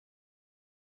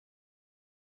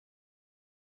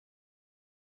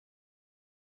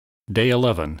Day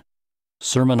 11,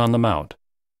 Sermon on the Mount,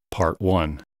 Part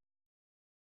 1.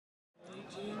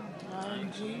 18,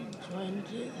 19,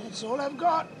 20, that's all I've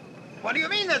got. What do you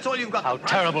mean that's all you've got? How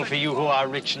terrible for you who are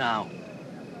rich now.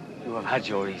 You have had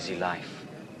your easy life.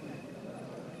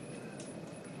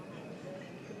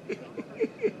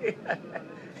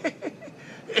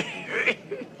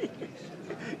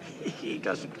 He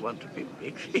doesn't want to be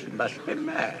rich. He must be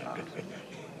mad.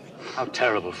 How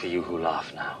terrible for you who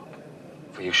laugh now,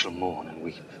 for you shall mourn and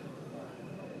weep.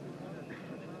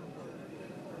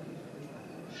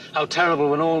 How terrible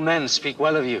when all men speak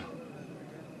well of you,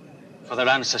 for their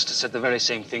ancestors said the very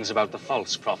same things about the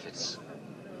false prophets.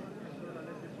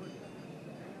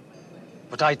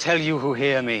 But I tell you who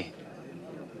hear me,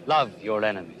 love your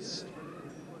enemies.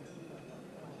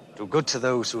 Do good to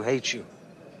those who hate you.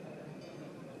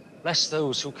 Bless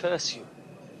those who curse you.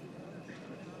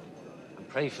 And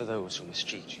pray for those who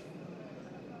mistreat you.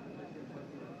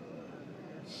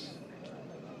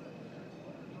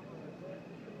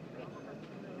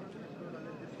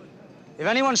 If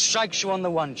anyone strikes you on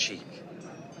the one cheek,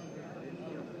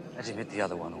 let him hit the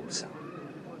other one also.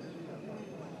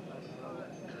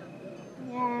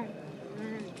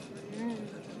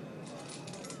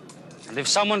 And if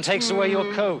someone takes away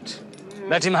your coat,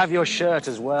 let him have your shirt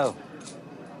as well.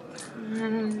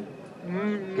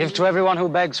 Give to everyone who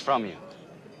begs from you.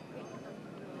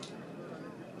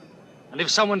 And if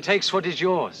someone takes what is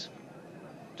yours,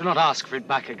 do not ask for it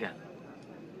back again.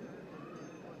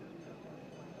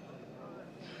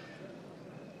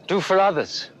 Do for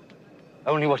others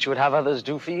only what you would have others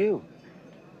do for you.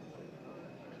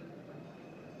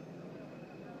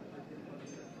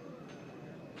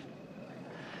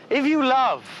 If you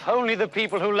love only the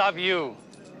people who love you,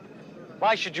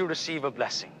 why should you receive a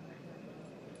blessing?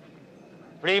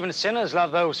 For even sinners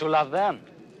love those who love them.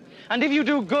 And if you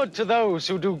do good to those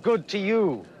who do good to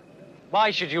you,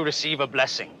 why should you receive a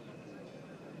blessing?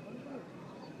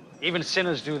 Even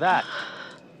sinners do that.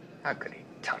 How could he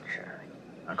touch her?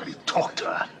 How could he talk to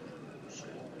her?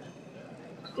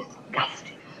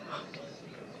 Disgusting.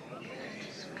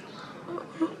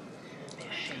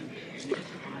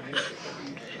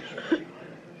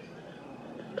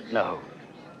 No.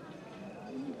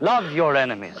 Love your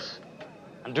enemies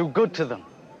and do good to them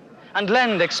and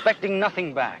lend expecting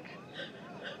nothing back.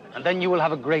 And then you will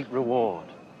have a great reward,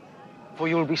 for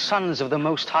you will be sons of the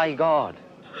Most High God.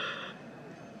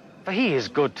 For he is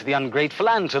good to the ungrateful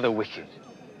and to the wicked.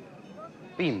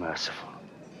 Be merciful,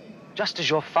 just as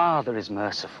your Father is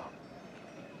merciful.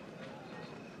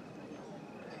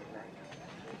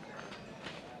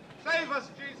 Save us,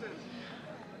 Jesus!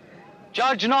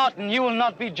 Judge not, and you will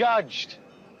not be judged.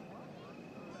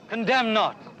 Condemn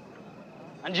not,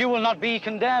 and you will not be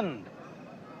condemned.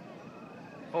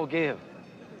 Forgive,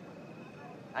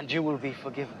 and you will be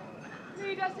forgiven.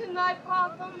 Lead us in thy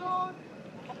path, O Lord.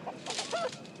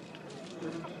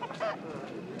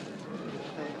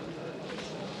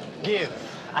 Give,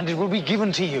 and it will be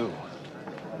given to you.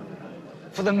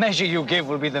 For the measure you give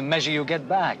will be the measure you get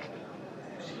back.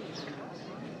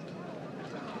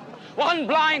 One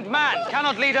blind man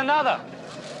cannot lead another.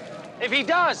 If he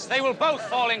does, they will both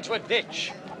fall into a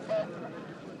ditch.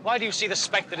 Why do you see the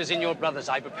speck that is in your brother's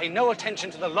eye, but pay no attention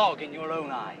to the log in your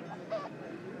own eye?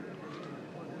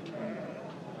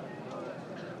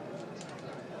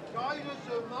 Guide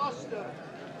us, O Master!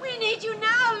 We need you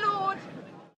now, Lord.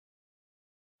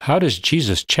 How does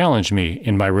Jesus challenge me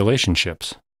in my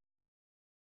relationships?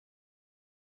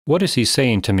 What is he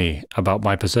saying to me about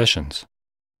my possessions?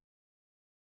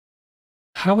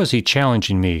 How is he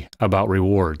challenging me about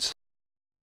rewards?